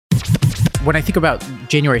When I think about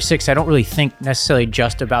January 6th, I don't really think necessarily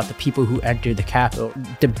just about the people who entered the Capitol.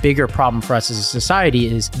 The bigger problem for us as a society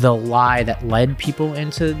is the lie that led people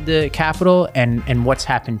into the Capitol and what's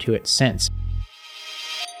happened to it since.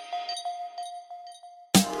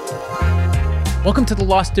 Welcome to The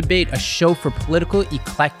Lost Debate, a show for political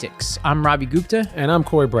eclectics. I'm Ravi Gupta. And I'm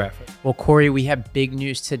Corey Bradford. Well, Corey, we have big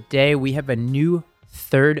news today. We have a new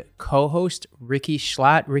third co-host, Rikki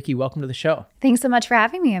Schlatt. Rikki, welcome to the show. Thanks so much for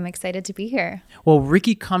having me. I'm excited to be here. Well,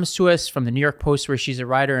 Rikki comes to us from the New York Post, where she's a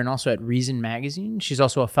writer, and also at Reason Magazine. She's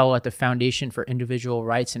also a fellow at the Foundation for Individual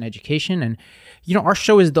Rights and Education. And, you know, our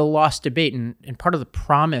show is The Lost Debate, and part of the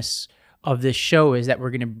promise of this show is that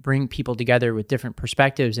we're going to bring people together with different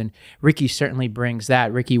perspectives, and Rikki certainly brings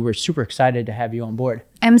that. Rikki, we're super excited to have you on board.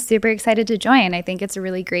 I'm super excited to join. I think it's a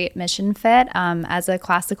really great mission fit. As a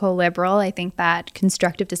classical liberal, I think that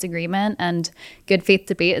constructive disagreement and good faith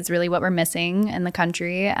debate is really what we're missing in the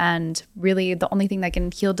country, and really the only thing that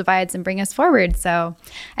can heal divides and bring us forward. So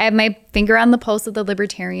I have my finger on the pulse of the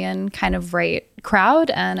libertarian kind of right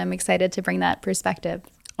crowd, and I'm excited to bring that perspective.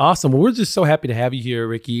 Awesome. Well, we're just so happy to have you here,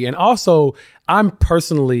 Rikki. And also, I'm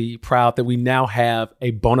personally proud that we now have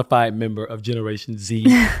a bona fide member of Generation Z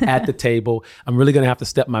at the table. I'm really going to have to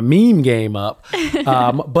step my meme game up.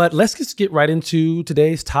 But let's just get right into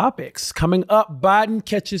today's topics. Coming up, Biden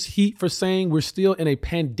catches heat for saying we're still in a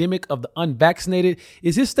pandemic of the unvaccinated.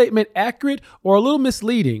 Is his statement accurate or a little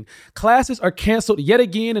misleading? Classes are canceled yet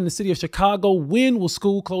again in the city of Chicago. When will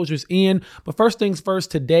school closures end? But first things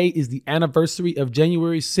first, today is the anniversary of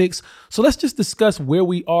January 6th. So let's just discuss where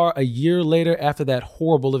we are a year later after that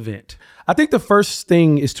horrible event. I think the first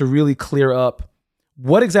thing is to really clear up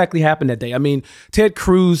what exactly happened that day. I mean, Ted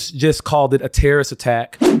Cruz just called it a terrorist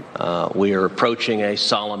attack. We are approaching a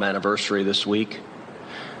solemn anniversary this week,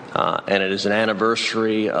 and it is an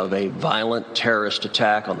anniversary of a violent terrorist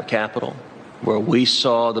attack on the Capitol, where we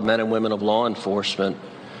saw the men and women of law enforcement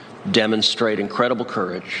demonstrate incredible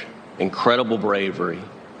courage, incredible bravery,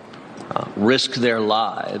 risk their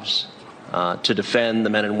lives to defend the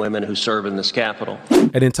men and women who serve in this Capitol.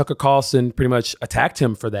 And then Tucker Carlson pretty much attacked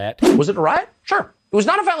him for that. Was it a riot? Sure. It was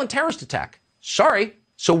not a violent terrorist attack. Sorry.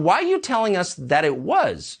 So why are you telling us that it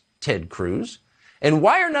was, Ted Cruz? And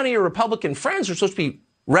why are none of your Republican friends who are supposed to be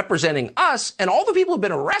representing us and all the people who've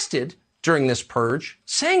been arrested during this purge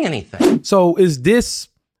saying anything? So is this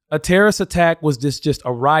a terrorist attack? Was this just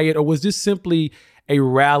a riot? Or was this simply a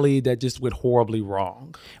rally that just went horribly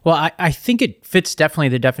wrong? Well, I think it fits definitely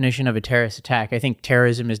the definition of a terrorist attack. I think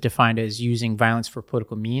terrorism is defined as using violence for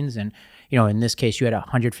political means. And, you know, in this case, you had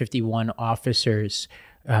 151 officers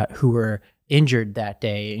who were injured that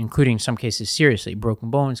day, including some cases seriously, broken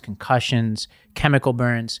bones, concussions, chemical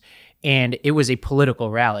burns. And it was a political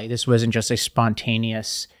rally. This wasn't just a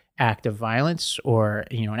spontaneous act of violence or,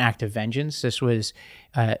 you know, an act of vengeance. This was,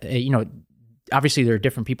 obviously there are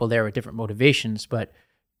different people there with different motivations, but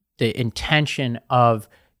the intention of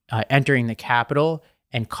entering the Capitol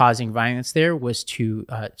and causing violence there was to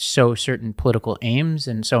sow certain political aims.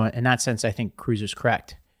 And so in that sense, I think Cruz is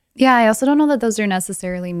correct. Yeah, I also don't know that those are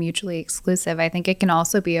necessarily mutually exclusive. I think it can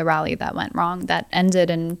also be a rally that went wrong, that ended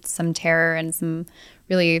in some terror and some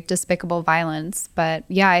really despicable violence. But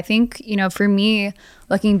yeah, I think, you know, for me,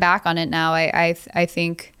 looking back on it now, I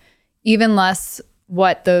think even less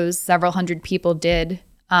what those several hundred people did.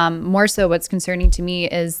 More so what's concerning to me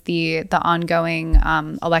is the ongoing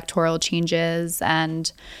electoral changes and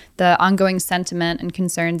the ongoing sentiment and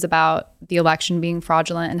concerns about the election being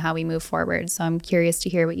fraudulent and how we move forward. So I'm curious to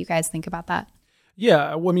hear what you guys think about that.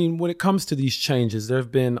 Yeah, I mean, when it comes to these changes, there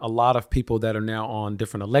have been a lot of people that are now on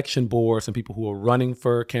different election boards and people who are running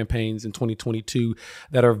for campaigns in 2022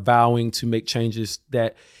 that are vowing to make changes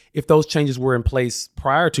that if those changes were in place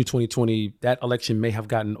prior to 2020, that election may have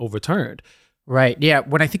gotten overturned. Right. Yeah.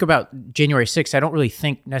 When I think about January 6th, I don't really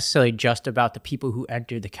think necessarily just about the people who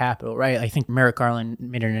entered the Capitol, right? I think Merrick Garland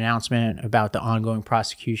made an announcement about the ongoing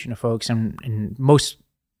prosecution of folks, and most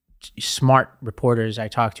smart reporters I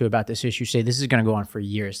talk to about this issue say this is going to go on for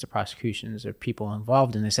years, the prosecutions of people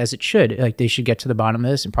involved in this, as it should. Like, they should get to the bottom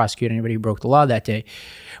of this and prosecute anybody who broke the law that day.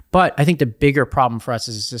 But I think the bigger problem for us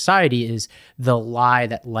as a society is the lie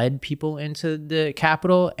that led people into the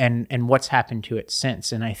Capitol and what's happened to it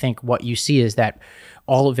since. And I think what you see is that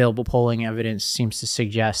all available polling evidence seems to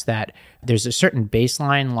suggest that there's a certain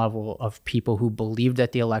baseline level of people who believed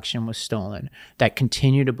that the election was stolen, that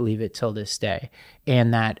continue to believe it till this day,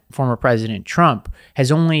 and that former President Trump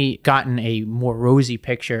has only gotten a more rosy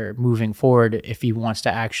picture moving forward if he wants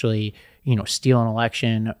to actually, steal an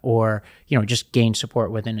election or, just gain support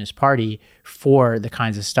within his party for the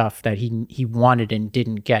kinds of stuff that he wanted and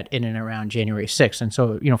didn't get in and around January 6th. And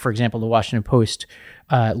so, for example, the Washington Post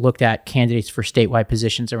looked at candidates for statewide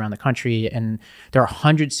positions around the country, and there are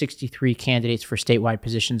 163 candidates for statewide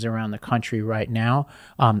positions around the country right now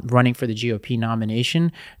running for the GOP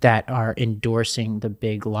nomination that are endorsing the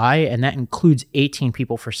big lie. And that includes 18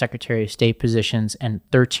 people for Secretary of State positions and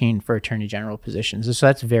 13 for Attorney General positions. So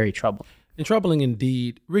that's very troubling. And troubling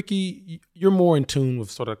indeed. Ricky, you're more in tune with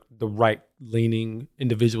sort of the right-leaning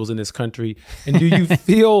individuals in this country. And do you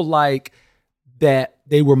feel like that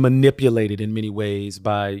they were manipulated in many ways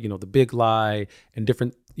by, the big lie and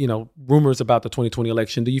different, rumors about the 2020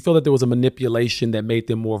 election? Do you feel that there was a manipulation that made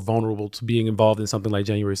them more vulnerable to being involved in something like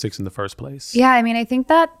January 6th in the first place? Yeah, I mean, I think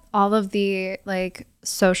that all of the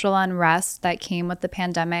social unrest that came with the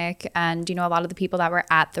pandemic and, a lot of the people that were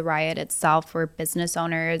at the riot itself were business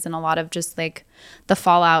owners, and a lot of just the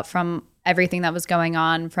fallout from everything that was going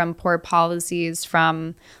on, from poor policies,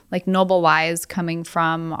 from noble lies coming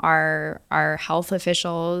from our health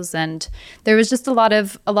officials. And there was just a lot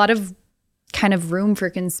of kind of room for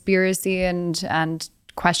conspiracy and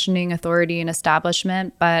questioning authority and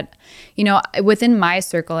establishment. But, within my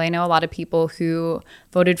circle, I know a lot of people who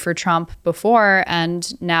voted for Trump before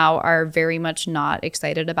and now are very much not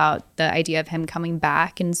excited about the idea of him coming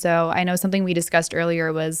back. And so I know something we discussed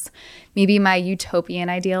earlier was maybe my utopian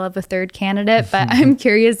ideal of a third candidate, but I'm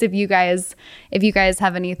curious if you guys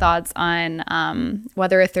have any thoughts on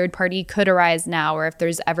whether a third party could arise now, or if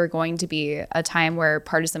there's ever going to be a time where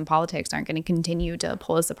partisan politics aren't going to continue to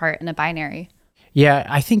pull us apart in a binary. Yeah,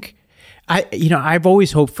 I think I've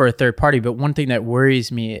always hoped for a third party, but one thing that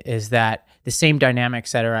worries me is that the same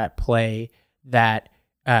dynamics that are at play that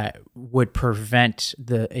would prevent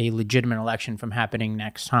a legitimate election from happening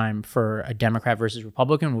next time for a Democrat versus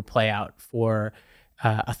Republican would play out for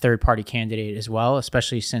a third party candidate as well,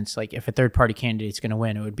 especially since if a third party candidate is going to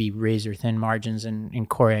win, it would be razor thin margins. And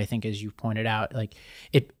Corey, I think, as you pointed out,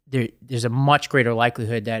 there's a much greater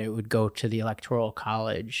likelihood that it would go to the Electoral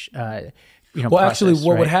College. Actually,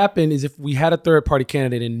 what would happen is if we had a third party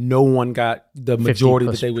candidate and no one got the majority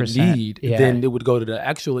that they would need, then it would go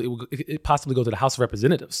to it possibly go to the House of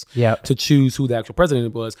Representatives to choose who the actual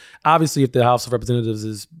president was. Obviously, if the House of Representatives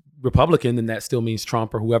is Republican, then that still means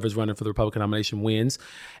Trump or whoever's running for the Republican nomination wins.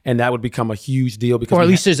 And that would become a huge deal because or at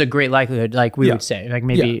least there's a great likelihood, we would say,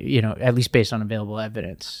 maybe, at least based on available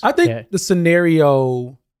evidence. I think the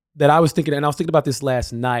scenario that I was thinking, and I was thinking about this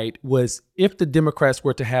last night, was if the Democrats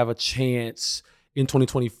were to have a chance in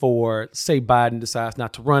 2024, say Biden decides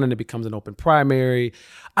not to run and it becomes an open primary,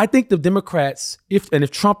 I think the Democrats, if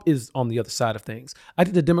Trump is on the other side of things, I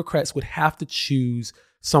think the Democrats would have to choose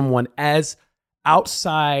someone as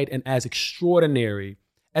outside and as extraordinary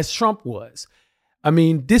as Trump was. I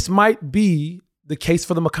mean, this might be the case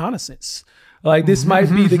for the McConaissance. This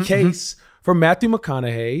might be the case for Matthew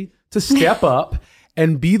McConaughey to step up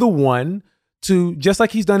and be the one to, just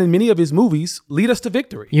like he's done in many of his movies, lead us to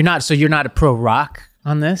victory. You're not a pro Rock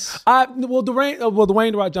on this?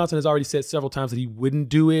 Dwayne "The Rock" Johnson has already said several times that he wouldn't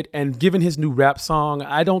do it. And given his new rap song,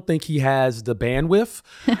 I don't think he has the bandwidth,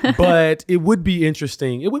 but it would be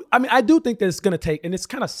interesting. I do think that it's going to take, and it's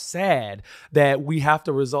kind of sad that we have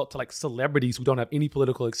to resort to celebrities who don't have any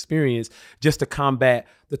political experience just to combat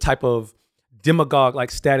the type of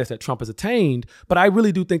demagogue-like status that Trump has attained. But I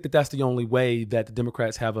really do think that that's the only way that the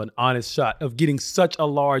Democrats have an honest shot of getting such a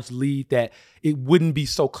large lead that it wouldn't be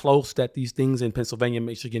so close that these things in Pennsylvania and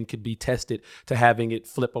Michigan could be tested to having it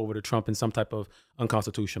flip over to Trump in some type of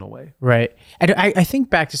unconstitutional way. Right. And I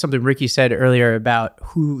think back to something Ricky said earlier about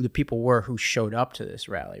who the people were who showed up to this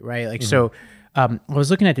rally, right? So I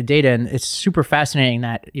was looking at the data, and it's super fascinating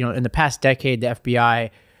that, in the past decade, the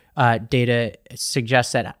FBI data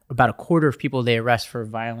suggests that about a quarter of people they arrest for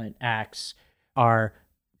violent acts are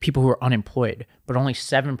people who are unemployed, but only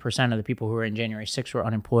 7% of the people who were in January 6th were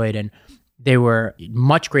unemployed, and they were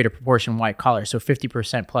much greater proportion white collar, so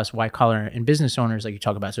 50% plus white collar and business owners, like you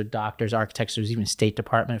talk about, so doctors, architects, there's even State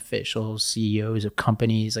Department officials, CEOs of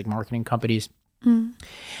companies, marketing companies. And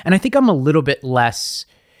I think I'm a little bit less,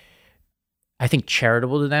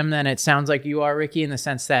 charitable to them than it sounds like you are, Ricky, in the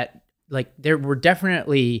sense that there were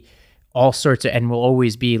definitely all sorts of, and will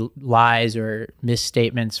always be, lies or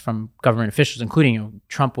misstatements from government officials, including,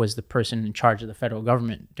 Trump was the person in charge of the federal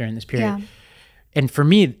government during this period. Yeah. And for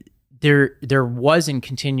me, there was and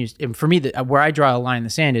continues, and for me, where I draw a line in the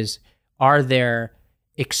sand is, are there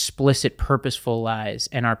explicit, purposeful lies,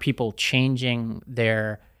 and are people changing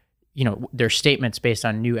their statements based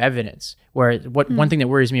on new evidence? Where one thing that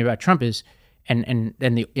worries me about Trump is, and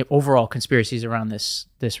the overall conspiracies around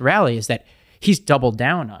this rally is that he's doubled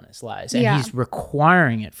down on his lies, and he's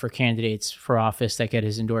requiring it for candidates for office that get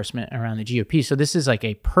his endorsement around the GOP. So this is like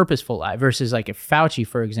a purposeful lie versus like if Fauci,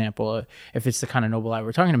 for example, if it's the kind of noble lie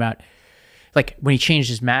we're talking about, like when he changed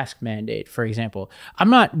his mask mandate, for example. I'm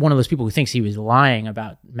not one of those people who thinks he was lying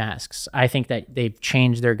about masks. I think that they've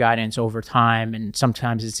changed their guidance over time, and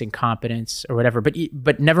sometimes it's incompetence or whatever.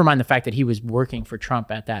 But never mind the fact that he was working for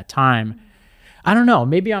Trump at that time. I don't know.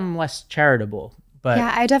 Maybe I'm less charitable. But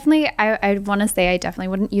yeah, I want to say I definitely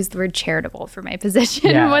wouldn't use the word charitable for my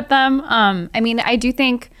position with them. I mean, I do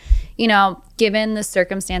think, given the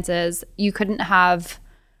circumstances, you couldn't have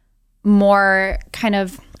more kind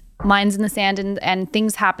of lines in the sand and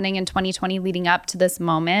things happening in 2020 leading up to this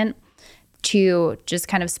moment to just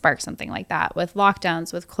kind of spark something like that, with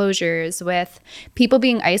lockdowns, with closures, with people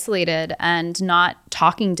being isolated and not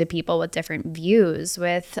talking to people with different views,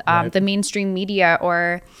 with the mainstream media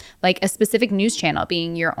or like a specific news channel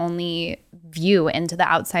being your only view into the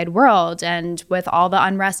outside world. And with all the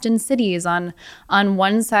unrest in cities, on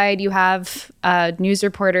one side you have news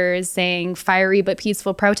reporters saying fiery but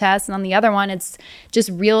peaceful protests, and on the other one it's just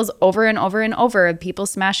reels over and over and over of people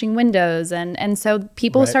smashing windows, and so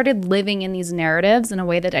people started living in these narratives in a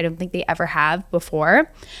way that I don't think they ever have before.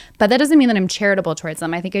 But that doesn't mean that I'm charitable towards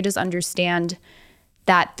them. I think I just understand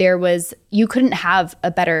that you couldn't have a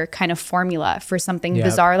better kind of formula for something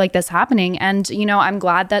bizarre like this happening. And, I'm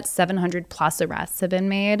glad that 700 plus arrests have been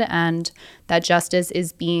made and that justice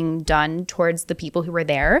is being done towards the people who were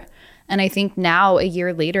there. And I think now, a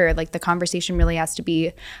year later, like the conversation really has to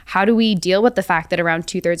be, how do we deal with the fact that around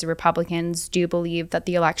 2/3 of Republicans do believe that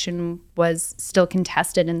the election was still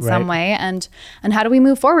contested in some way? And how do we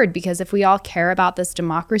move forward? Because if we all care about this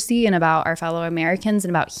democracy and about our fellow Americans and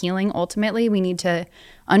about healing, ultimately, we need to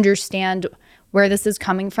understand where this is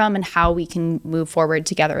coming from and how we can move forward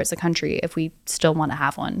together as a country if we still want to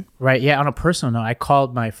have one. Right. Yeah. On a personal note, I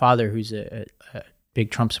called my father, who's a big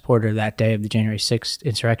Trump supporter, that day of the January 6th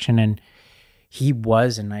insurrection, and he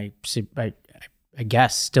was, and I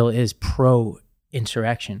guess still is,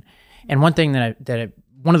 pro-insurrection. And one thing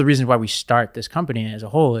one of the reasons why we start this company as a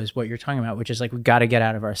whole is what you're talking about, which is like we got to get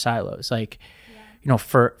out of our silos. Like,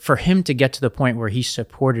 for him to get to the point where he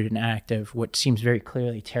supported an act of what seems very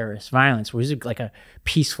clearly terrorist violence, where he's like a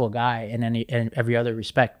peaceful guy in every other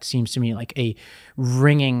respect, seems to me like a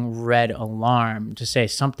ringing red alarm to say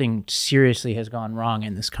something seriously has gone wrong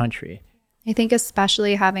in this country. I think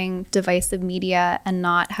especially having divisive media and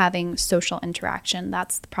not having social interaction,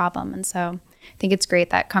 that's the problem. And so I think it's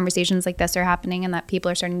great that conversations like this are happening and that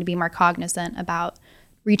people are starting to be more cognizant about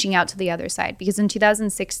reaching out to the other side. Because in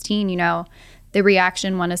 2016, the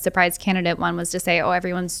reaction when a surprise candidate won was to say, oh,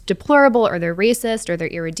 everyone's deplorable or they're racist or they're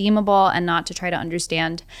irredeemable, and not to try to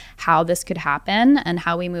understand how this could happen and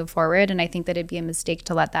how we move forward. And I think that it'd be a mistake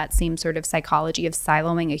to let that same sort of psychology of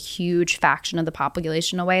siloing a huge faction of the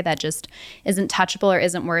population away that just isn't touchable or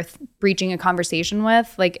isn't worth breaching a conversation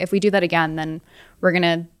with. Like, if we do that again, then we're going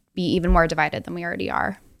to be even more divided than we already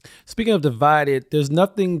are. Speaking of divided, there's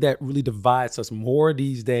nothing that really divides us more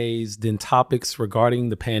these days than topics regarding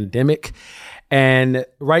the pandemic. And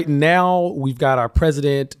right now, we've got our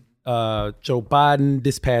president, Joe Biden,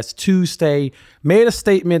 this past Tuesday, made a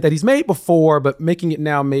statement that he's made before, but making it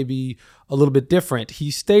now maybe a little bit different. He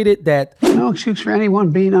stated that no excuse for anyone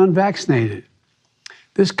being unvaccinated.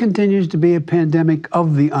 This continues to be a pandemic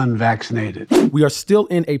of the unvaccinated. We are still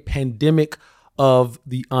in a pandemic of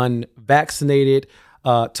the unvaccinated.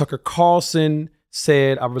 Tucker Carlson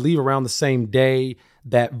said, I believe around the same day,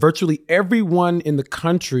 that virtually everyone in the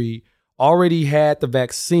country already had the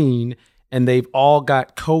vaccine and they've all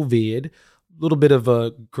got COVID. A little bit of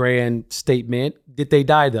a grand statement. Did they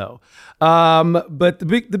die though? But the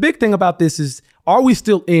big thing about this is, are we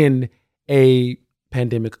still in a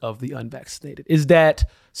pandemic of the unvaccinated? Is that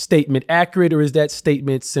statement accurate, or is that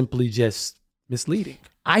statement simply just misleading?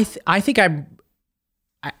 I think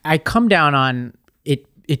I come down on it.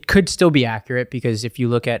 It could still be accurate, because if you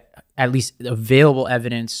look at least available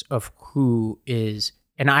evidence of who is,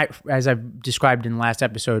 and as I've described in the last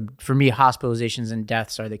episode, for me, hospitalizations and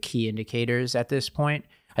deaths are the key indicators at this point.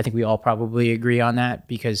 I think we all probably agree on that,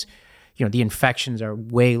 because the infections are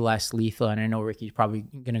way less lethal, and I know Ricky's probably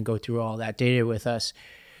going to go through all that data with us.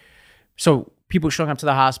 So people showing up to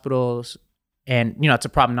the hospitals, and it's a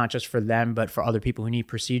problem not just for them, but for other people who need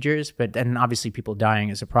procedures. But then obviously people dying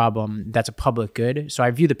is a problem. That's a public good. So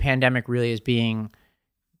I view the pandemic really as being,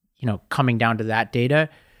 coming down to that data.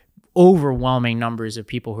 overwhelming numbers of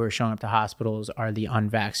people who are showing up to hospitals are the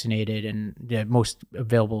unvaccinated, and the most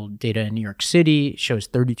available data in New York City shows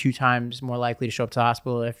 32 times more likely to show up to the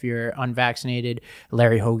hospital if you're unvaccinated.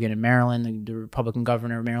 Larry Hogan in Maryland, the Republican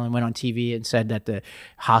governor of Maryland, went on TV and said that the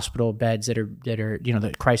hospital beds that are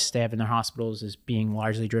the crisis they have in their hospitals is being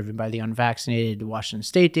largely driven by the unvaccinated. The Washington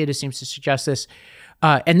State data seems to suggest this.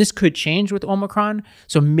 And this could change with Omicron.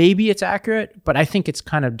 So maybe it's accurate, but I think it's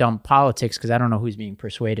kind of dumb politics because I don't know who's being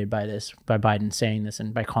persuaded by this, by Biden saying this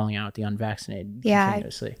and by calling out the unvaccinated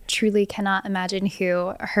continuously. I truly cannot imagine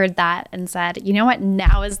who heard that and said, you know what,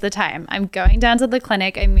 now is the time. I'm going down to the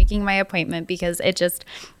clinic. I'm making my appointment because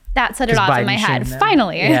that set it off in my head.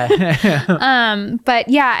 Finally. Yeah. But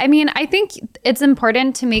yeah, I mean, I think it's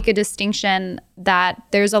important to make a distinction that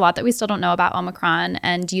there's a lot that we still don't know about Omicron,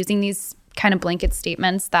 and using these kind of blanket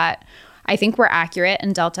statements that I think were accurate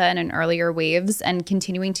in Delta and in earlier waves, and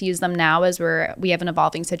continuing to use them now as we have an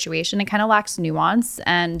evolving situation, it kind of lacks nuance,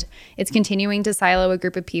 and it's continuing to silo a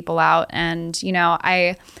group of people out. And,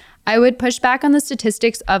 I would push back on the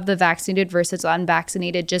statistics of the vaccinated versus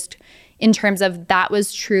unvaccinated, just in terms of that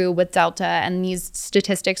was true with Delta, and these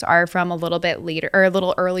statistics are from a little bit later or a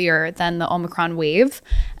little earlier than the Omicron wave.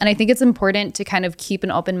 And I think it's important to kind of keep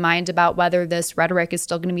an open mind about whether this rhetoric is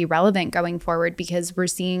still going to be relevant going forward, because we're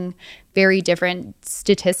seeing very different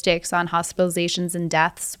statistics on hospitalizations and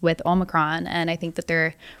deaths with Omicron. And I think that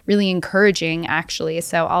they're really encouraging, actually.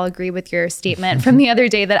 So I'll agree with your statement from the other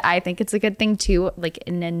day that I think it's a good thing too, like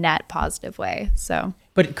in a net positive way. So.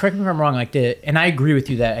 But correct me if I'm wrong, and I agree with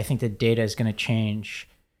you that I think the data is going to change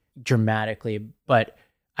dramatically, but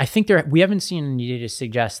I think we haven't seen any data to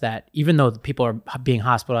suggest that even though the people are being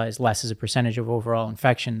hospitalized less as a percentage of overall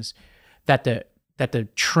infections, that the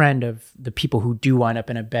trend of the people who do wind up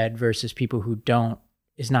in a bed versus people who don't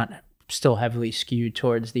is not still heavily skewed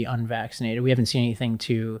towards the unvaccinated. We haven't seen anything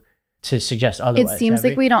to suggest otherwise. It seems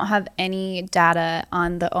like we don't have any data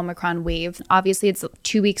on the Omicron wave. Obviously, it's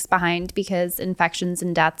 2 weeks behind because infections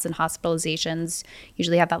and deaths and hospitalizations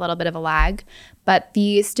usually have that little bit of a lag. But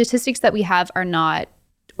the statistics that we have are not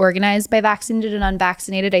organized by vaccinated and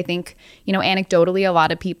unvaccinated. I think, anecdotally, a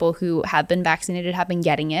lot of people who have been vaccinated have been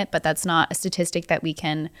getting it, but that's not a statistic that we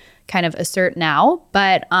can kind of assert now.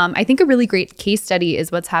 But I think a really great case study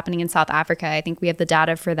is what's happening in South Africa. I think we have the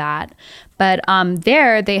data for that. But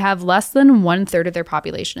there, they have less than 1/3 of their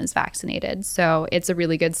population is vaccinated. So it's a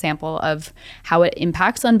really good sample of how it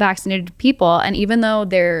impacts unvaccinated people. And even though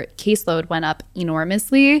their caseload went up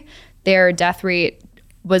enormously, their death rate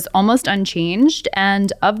was almost unchanged.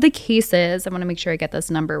 And of the cases, I want to make sure I get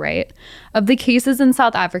this number right, of the cases in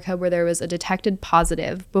South Africa where there was a detected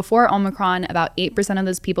positive, before Omicron, about 8% of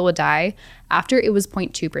those people would die. After, it was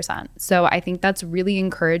 0.2%. So I think that's really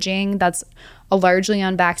encouraging. That's a largely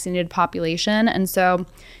unvaccinated population. And so,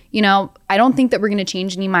 I don't think that we're going to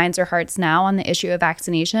change any minds or hearts now on the issue of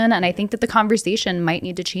vaccination. And I think that the conversation might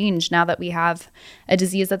need to change now that we have a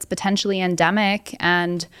disease that's potentially endemic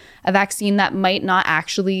and a vaccine that might not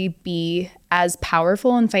actually be as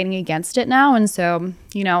powerful in fighting against it now. And so,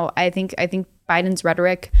 I think Biden's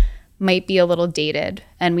rhetoric might be a little dated,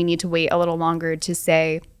 and we need to wait a little longer to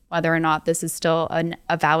say whether or not this is still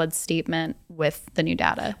a valid statement with the new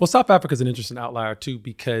data. Well, South Africa is an interesting outlier too,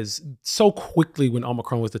 because so quickly when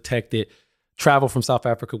Omicron was detected, travel from South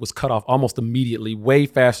Africa was cut off almost immediately, way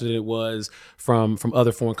faster than it was from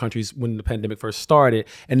other foreign countries when the pandemic first started.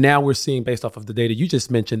 And now we're seeing, based off of the data you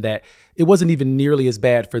just mentioned, that it wasn't even nearly as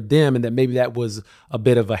bad for them, and that maybe that was a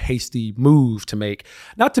bit of a hasty move to make.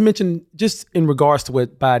 Not to mention, just in regards to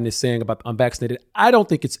what Biden is saying about the unvaccinated, I don't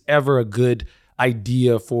think it's ever a good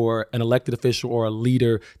idea for an elected official or a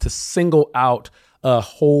leader to single out a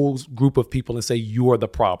whole group of people and say, you're the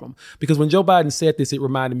problem. Because when Joe Biden said this, it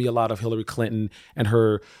reminded me a lot of Hillary Clinton and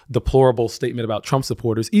her deplorable statement about Trump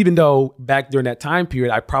supporters, even though back during that time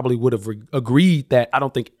period, I probably would have agreed that I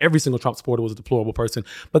don't think every single Trump supporter was a deplorable person,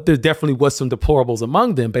 but there definitely was some deplorables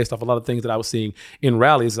among them based off a lot of things that I was seeing in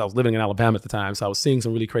rallies. I was living in Alabama at the time, so I was seeing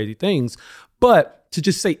some really crazy things. But to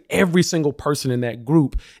just say every single person in that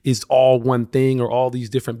group is all one thing or all these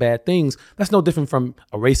different bad things, that's no different from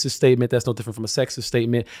a racist statement. That's no different from a sexist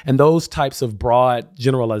statement. And those types of broad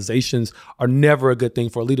generalizations are never a good thing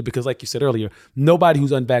for a leader, because like you said earlier, nobody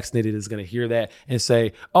who's unvaccinated is going to hear that and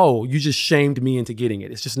say, oh, you just shamed me into getting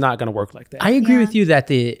it. It's just not going to work like that. I agree with you that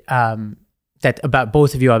that about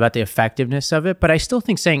both of you about the effectiveness of it, but I still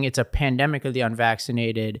think saying it's a pandemic of the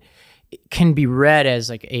unvaccinated can be read as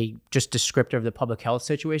like a just descriptor of the public health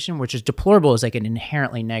situation, which is deplorable is like an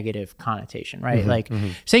inherently negative connotation, right?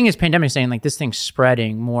 Saying it's pandemic, saying like this thing's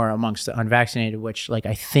spreading more amongst the unvaccinated, which like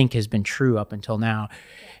I think has been true up until now.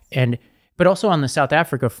 But But also on the South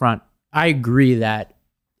Africa front, I agree that,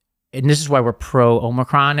 and this is why we're pro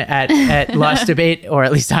Omicron at Last Debate, or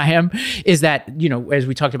at least I am, is that, as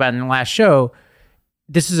we talked about in the last show,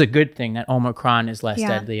 this is a good thing that Omicron is less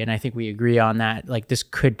deadly. And I think we agree on that. Like, this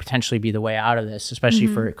could potentially be the way out of this, especially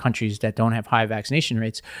for countries that don't have high vaccination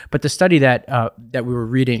rates. But the study that we were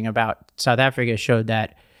reading about South Africa showed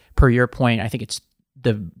that, per your point, I think it's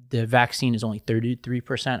the vaccine is only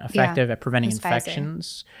 33% effective at preventing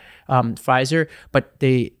infections. Pfizer, but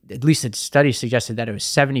at least the study suggested that it was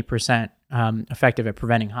 70% effective at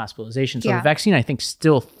preventing hospitalization. So the vaccine, I think,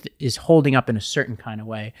 still is holding up in a certain kind of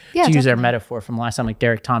way. To use our metaphor from last time, like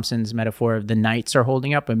Derek Thompson's metaphor of the knights are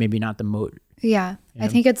holding up, but maybe not the moat. Yeah. I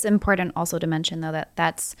think it's important also to mention, though, that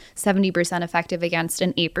that's 70% effective against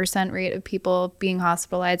an 8% rate of people being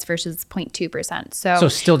hospitalized versus 0.2%. So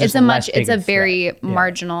still just it's a very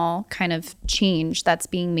marginal kind of change that's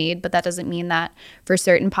being made, but that doesn't mean that for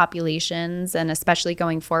certain populations, and especially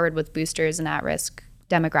going forward with boosters and at-risk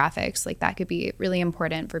demographics, like that could be really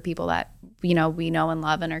important for people that, we know and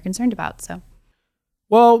love and are concerned about. So,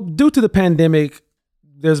 well, due to the pandemic,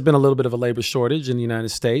 there's been a little bit of a labor shortage in the United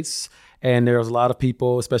States. And there's a lot of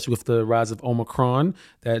people, especially with the rise of Omicron,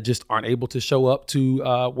 that just aren't able to show up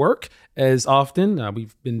to work as often.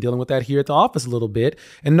 We've been dealing with that here at the office a little bit.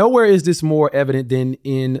 And nowhere is this more evident than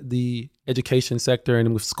in the education sector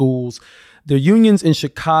and with schools. The unions in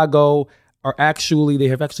Chicago they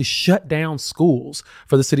have actually shut down schools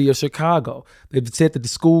for the city of Chicago. They've said that the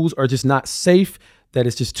schools are just not safe, that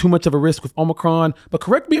it's just too much of a risk with Omicron. But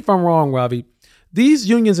correct me if I'm wrong, Ravi, these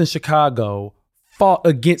unions in Chicago fought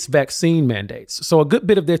against vaccine mandates. So a good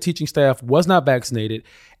bit of their teaching staff was not vaccinated.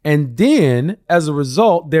 And then as a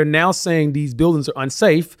result, they're now saying these buildings are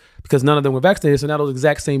unsafe because none of them were vaccinated. So now those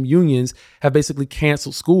exact same unions have basically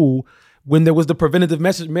canceled school when there was the preventative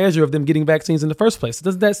measure of them getting vaccines in the first place.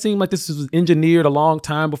 Doesn't that seem like this was engineered a long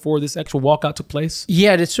time before this actual walkout took place?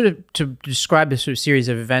 Yeah, to describe this sort of series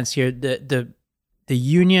of events here, the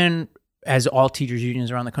union, as all teachers'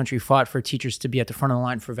 unions around the country, fought for teachers to be at the front of the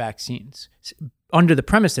line for vaccines, under the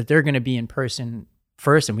premise that they're going to be in person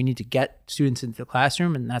first, and we need to get students into the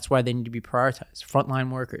classroom, and that's why they need to be prioritized,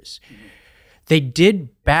 frontline workers. They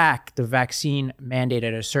did back the vaccine mandate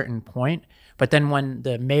at a certain point, but then when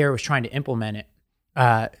the mayor was trying to implement it,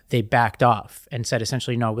 they backed off and said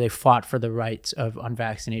essentially, no, they fought for the rights of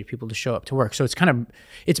unvaccinated people to show up to work. So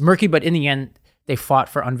it's murky, but in the end, they fought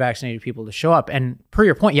for unvaccinated people to show up. And per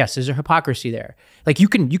your point, yes, there's a hypocrisy there. Like you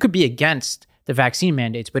could be against the vaccine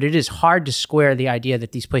mandates, but it is hard to square the idea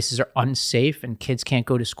that these places are unsafe and kids can't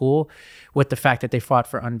go to school with the fact that they fought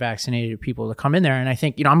for unvaccinated people to come in there. And I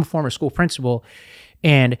think, I'm a former school principal,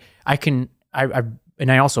 and I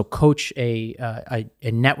also coach a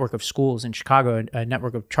network of schools in Chicago, a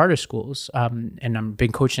network of charter schools, and I've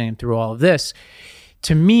been coaching them through all of this.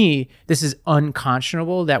 To me, this is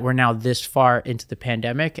unconscionable that we're now this far into the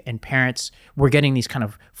pandemic and we're getting these kind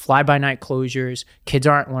of fly-by-night closures. Kids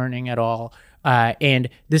aren't learning at all. And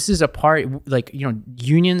this is a part,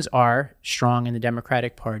 unions are strong in the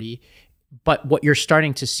Democratic Party, but what you're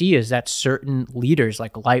starting to see is that certain leaders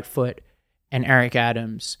like Lightfoot and Eric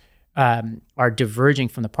Adams are diverging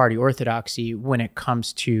from the party orthodoxy when it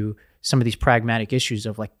comes to some of these pragmatic issues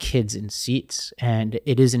of like kids in seats. And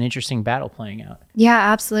it is an interesting battle playing out.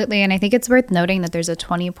 Yeah, absolutely. And I think it's worth noting that there's a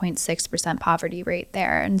 20.6% poverty rate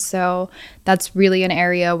there. And so that's really an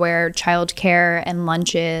area where childcare and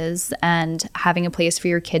lunches and having a place for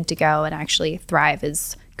your kid to go and actually thrive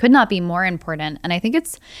could not be more important. And I think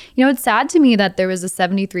it's sad to me that there was a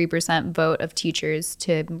 73% vote of teachers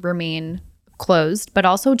to remain closed, but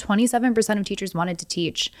also 27% of teachers wanted to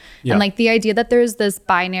teach. Yeah. And the idea that there's this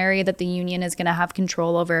binary that the union is going to have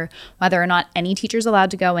control over whether or not any teacher's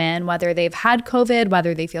allowed to go in, whether they've had COVID,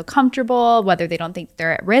 whether they feel comfortable, whether they don't think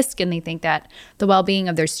they're at risk and they think that the well-being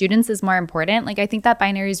of their students is more important. I think that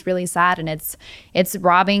binary is really sad, and it's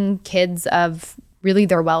robbing kids of really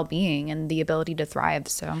their well-being and the ability to thrive.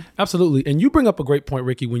 So absolutely. And you bring up a great point,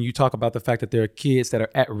 Ricky, when you talk about the fact that there are kids that are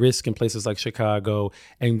at risk in places like Chicago,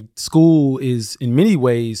 and school is in many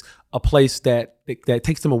ways a place that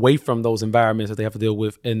takes them away from those environments that they have to deal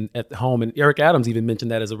with at home. And Eric Adams even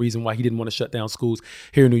mentioned that as a reason why he didn't want to shut down schools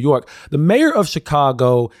here in New York. The mayor of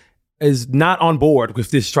Chicago is not on board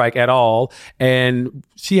with this strike at all. And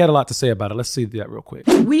she had a lot to say about it. Let's see that real quick.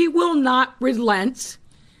 We will not relent.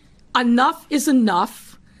 Enough is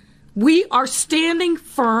enough. We are standing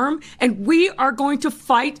firm, and we are going to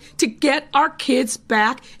fight to get our kids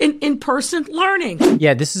back in-person learning.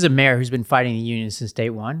 Yeah, this is a mayor who's been fighting the union since day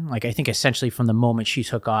one. I think essentially from the moment she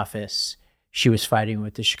took office, she was fighting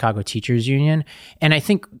with the Chicago Teachers Union. And I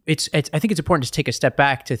think it's important to take a step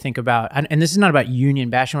back to think about, and this is not about union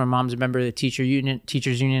bashing. My mom's a member of the teachers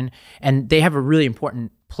union, and they have a really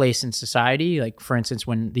important place in society. Like, for instance,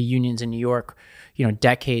 when the unions in New York,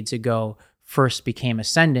 decades ago first became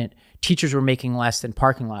ascendant, teachers were making less than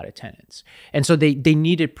parking lot attendants. And so they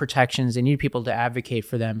needed protections. They needed people to advocate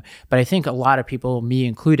for them. But I think a lot of people, me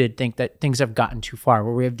included, think that things have gotten too far,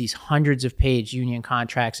 where we have these hundreds of page union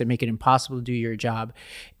contracts that make it impossible to do your job.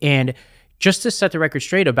 And just to set the record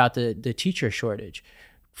straight about the teacher shortage,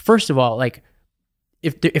 first of all, like,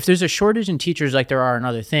 if there's a shortage in teachers like there are in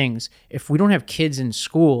other things, if we don't have kids in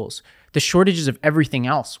schools, the shortages of everything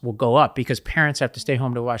else will go up because parents have to stay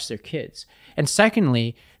home to watch their kids. And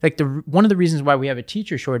secondly, like one of the reasons why we have a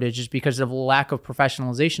teacher shortage is because of lack of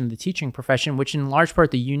professionalization of the teaching profession, which in large part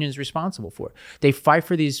the union is responsible for. They fight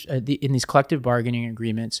for these in these collective bargaining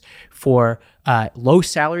agreements for low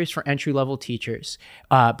salaries for entry-level teachers,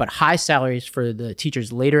 but high salaries for the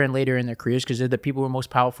teachers later and later in their careers because they're the people who are most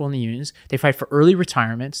powerful in the unions. They fight for early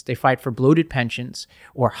retirements. They fight for bloated pensions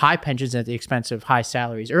or high pensions at the expense of high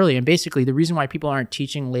salaries early. And basically, the reason why people aren't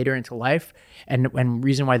teaching later into life and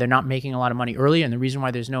reason why they're not making a lot of money early and the reason why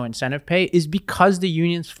there's no incentive pay is because the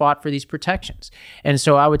unions fought for these protections. And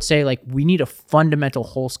so I would say, like, we need a fundamental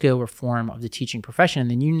whole-scale reform of the teaching profession, and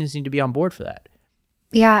the unions need to be on board for that.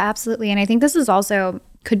 Yeah, absolutely. And I think this is also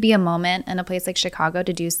could be a moment in a place like Chicago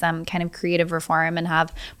to do some kind of creative reform and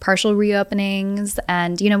have partial reopenings.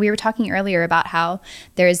 And, we were talking earlier about how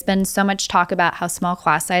there's been so much talk about how small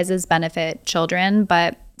class sizes benefit children,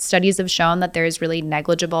 but studies have shown that there is really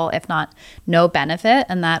negligible, if not no benefit.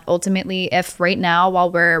 And that ultimately, if right now,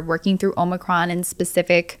 while we're working through Omicron and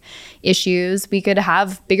specific issues, we could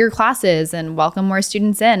have bigger classes and welcome more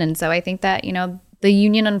students in. And so I think that, the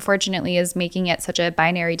union, unfortunately, is making it such a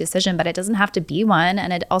binary decision, but it doesn't have to be one.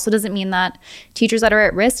 And it also doesn't mean that teachers that are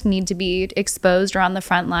at risk need to be exposed or on the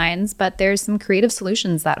front lines, but there's some creative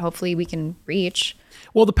solutions that hopefully we can reach.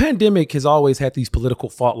 Well, the pandemic has always had these political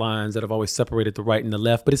fault lines that have always separated the right and the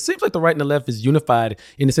left, but it seems like the right and the left is unified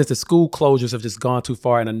in the sense that school closures have just gone too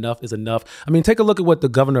far and enough is enough. I mean, take a look at what the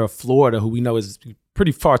governor of Florida, who we know is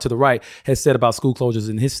pretty far to the right, has said about school closures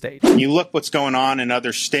in his state. You look what's going on in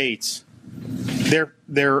other states.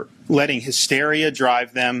 They're letting hysteria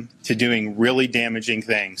drive them to doing really damaging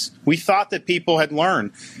things. We thought that people had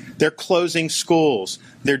learned. They're closing schools.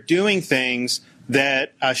 They're doing things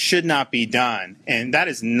that should not be done. And that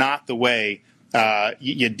is not the way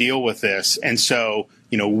you deal with this. And so,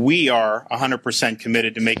 we are 100%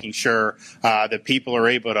 committed to making sure that people are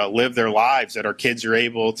able to live their lives, that our kids are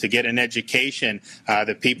able to get an education,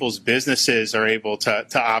 that people's businesses are able to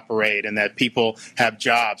operate, and that people have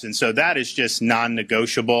jobs. And so that is just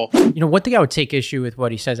non-negotiable. One thing I would take issue with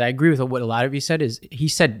what he says, I agree with what a lot of you said, is he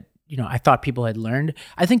said, I thought people had learned.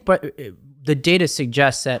 I think, but the data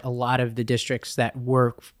suggests that a lot of the districts that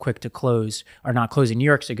were quick to close are not closing. New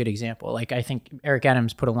York's a good example. Like, I think Eric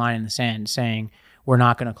Adams put a line in the sand saying, we're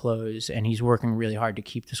not going to close, and he's working really hard to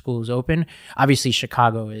keep the schools open. Obviously,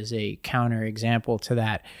 Chicago is a counter example to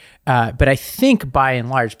that. But I think by and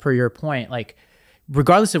large, per your point, like,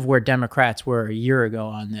 regardless of where Democrats were a year ago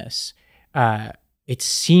on this, it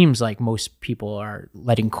seems like most people are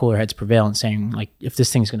letting cooler heads prevail and saying, like, if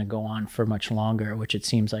this thing's going to go on for much longer, which it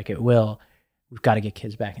seems like it will, we've got to get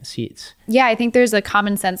kids back in seats. Yeah, I think there's a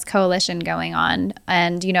common sense coalition going on.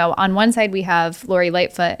 And, on one side, we have Lori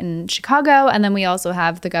Lightfoot in Chicago, and then we also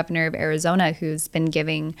have the governor of Arizona, who's been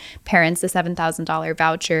giving parents a $7,000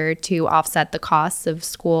 voucher to offset the costs of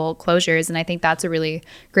school closures. And I think that's a really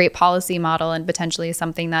great policy model and potentially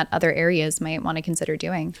something that other areas might want to consider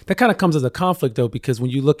doing. That kind of comes as a conflict, though, because when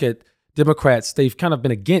you look at Democrats, they've kind of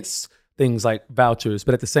been against things like vouchers,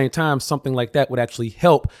 but at the same time, something like that would actually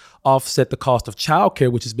help offset the cost of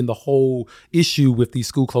childcare, which has been the whole issue with these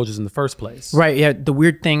school closures in the first place. Right. Yeah. The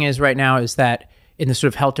weird thing is right now is that in the sort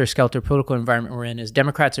of helter-skelter political environment we're in, is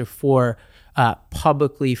Democrats are for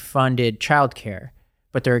publicly funded childcare,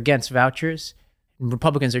 but they're against vouchers. And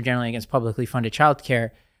Republicans are generally against publicly funded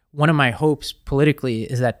childcare. One of my hopes politically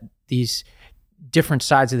is that these different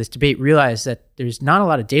sides of this debate realize that there's not a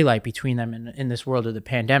lot of daylight between them in this world of the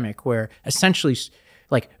pandemic, where essentially,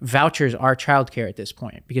 like, vouchers are childcare at this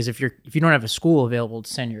point. Because if you don't have a school available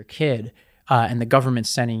to send your kid, and the government's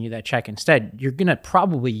sending you that check instead, you're going to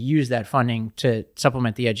probably use that funding to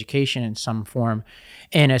supplement the education in some form.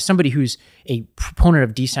 And as somebody who's a proponent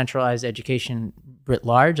of decentralized education writ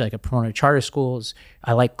large, like a proponent of charter schools,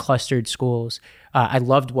 I like clustered schools. I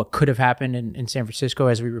loved what could have happened in San Francisco,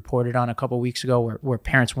 as we reported on a couple of weeks ago, where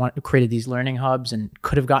parents created these learning hubs and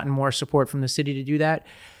could have gotten more support from the city to do that.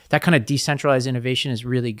 that kind of decentralized innovation is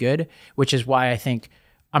really good, which is why I think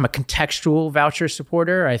I'm a contextual voucher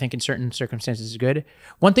supporter. I think in certain circumstances is good.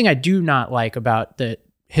 One thing I do not like about the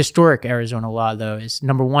historic Arizona law, though, is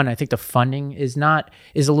number one, I think the funding is a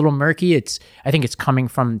little murky. I think it's coming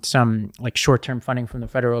from some like short-term funding from the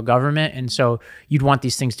federal government. And so you'd want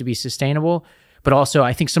these things to be sustainable. But also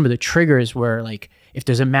I think some of the triggers were like, if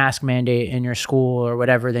there's a mask mandate in your school or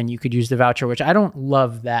whatever, then you could use the voucher, which I don't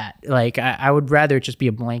love that. Like I would rather it just be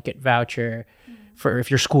a blanket voucher for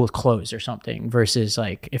if your school is closed or something versus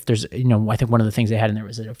like if there's, I think one of the things they had in there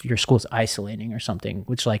was that if your school's isolating or something,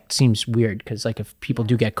 which like seems weird because like if people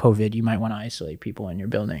do get COVID, you might want to isolate people in your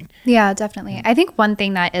building. Yeah, definitely. I think one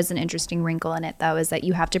thing that is an interesting wrinkle in it though is that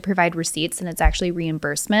you have to provide receipts and it's actually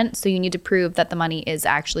reimbursement. So you need to prove that the money is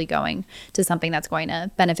actually going to something that's going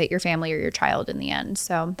to benefit your family or your child in the end.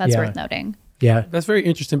 So that's worth noting. Yeah. That's very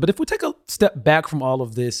interesting. But if we take a step back from all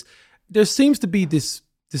of this, there seems to be this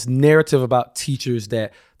narrative about teachers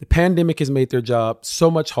that the pandemic has made their job so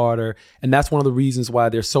much harder. And that's one of the reasons why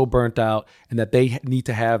they're so burnt out and that they need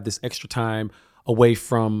to have this extra time away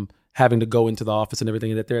from having to go into the office and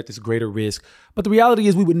everything, and that they're at this greater risk. But the reality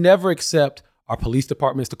is we would never accept our police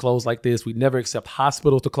departments to close like this. We'd never accept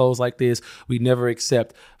hospitals to close like this. We'd never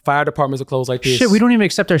accept fire departments to close like this. Shit, we don't even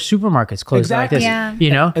accept our supermarkets closed like this.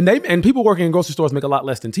 Yeah. And people working in grocery stores make a lot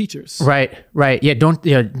less than teachers. Right. Yeah, don't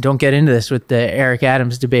get into this with the Eric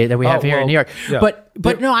Adams debate that we have here in New York. Yeah.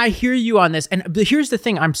 But no, I hear you on this. And here's the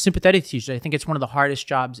thing, I'm sympathetic to teachers. I think it's one of the hardest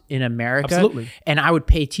jobs in America. Absolutely. And I would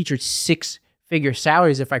pay teachers six-figure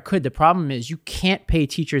salaries if I could. The problem is you can't pay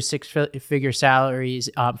teachers six-figure salaries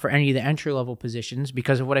for any of the entry-level positions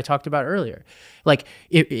because of what I talked about earlier. Like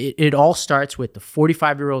it all starts with the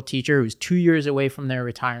 45-year-old teacher who's 2 years away from their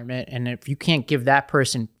retirement. And if you can't give that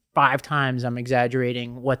person 5 times, I'm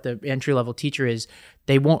exaggerating, what the entry-level teacher is,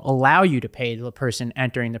 they won't allow you to pay the person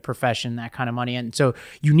entering the profession that kind of money. And so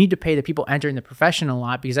you need to pay the people entering the profession a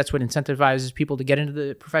lot because that's what incentivizes people to get into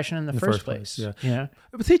the profession in the first place. Yeah.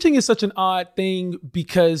 But teaching is such an odd thing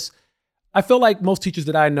because I feel like most teachers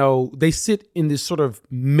that I know, they sit in this sort of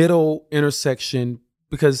middle intersection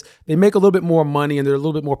because they make a little bit more money and they're a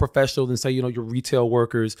little bit more professional than, say, your retail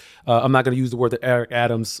workers. I'm not going to use the word that Eric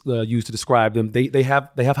Adams used to describe them. They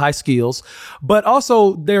have high skills, but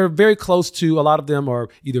also they're very close to, a lot of them are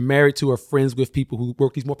either married to or friends with people who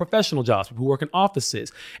work these more professional jobs, people who work in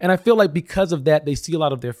offices. And I feel like because of that, they see a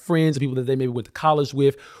lot of their friends, people that they maybe went to college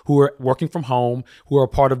with, who are working from home, who are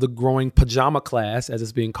part of the growing pajama class, as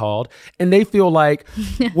it's being called. And they feel like,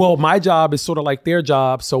 well, my job is sort of like their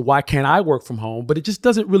job, so why can't I work from home? But it just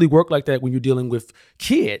doesn't really work like that when you're dealing with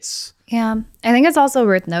kids. Yeah. I think it's also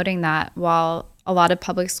worth noting that while a lot of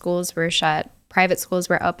public schools were shut, private schools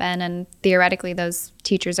were open, and theoretically those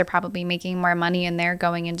teachers are probably making more money and they're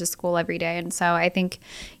going into school every day. And so I think,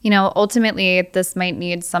 ultimately this might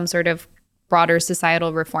need some sort of broader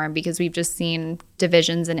societal reform because we've just seen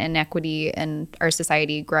divisions and inequity in our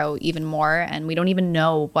society grow even more. And we don't even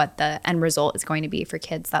know what the end result is going to be for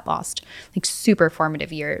kids that lost like super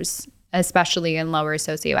formative years, especially in lower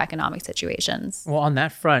socioeconomic situations. Well, on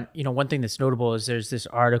that front, one thing that's notable is there's this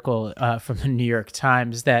article from the New York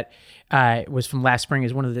Times that was from last spring,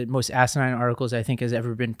 is one of the most asinine articles I think has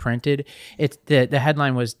ever been printed. It's the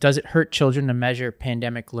headline was, "Does it hurt children to measure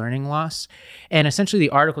pandemic learning loss?" And essentially the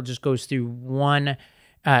article just goes through one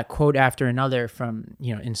quote after another from,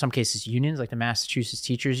 in some cases unions like the Massachusetts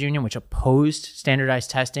Teachers Union, which opposed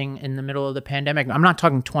standardized testing in the middle of the pandemic. I'm not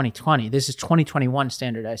talking 2020. This is 2021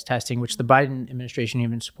 standardized testing, which the Biden administration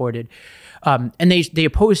even supported. And they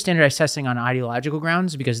opposed standardized testing on ideological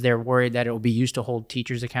grounds because they're worried that it will be used to hold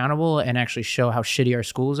teachers accountable and actually show how shitty our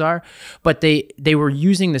schools are. But they were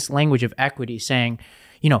using this language of equity, saying,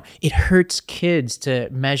 it hurts kids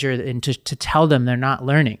to measure and to tell them they're not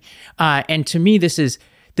learning. And to me, this is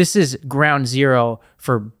ground zero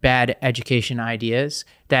for bad education ideas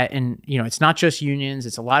that, it's not just unions,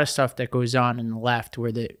 it's a lot of stuff that goes on in the left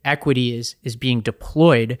where the equity is being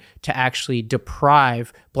deployed to actually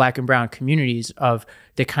deprive Black and brown communities of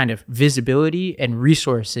the kind of visibility and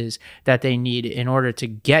resources that they need in order to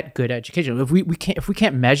get good education. If we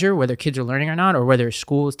can't measure whether kids are learning or not, or whether a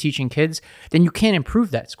school is teaching kids, then you can't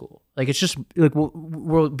improve that school. Like, it's just like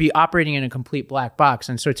we'll be operating in a complete black box.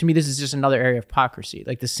 And so to me, this is just another area of hypocrisy.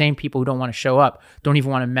 Like, the same people who don't want to show up don't even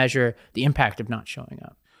want to measure the impact of not showing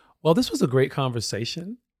up. Well, this was a great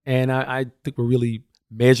conversation. And I think we're really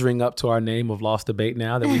measuring up to our name of Lost Debate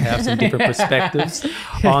now that we have some different perspectives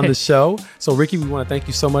on the show. So Ricky, we want to thank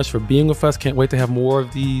you so much for being with us. Can't wait to have more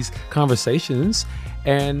of these conversations.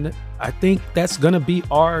 And I think that's going to be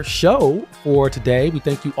our show for today. We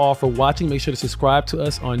thank you all for watching. Make sure to subscribe to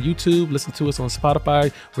us on YouTube, listen to us on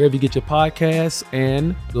Spotify, wherever you get your podcasts,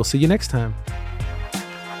 and we'll see you next time.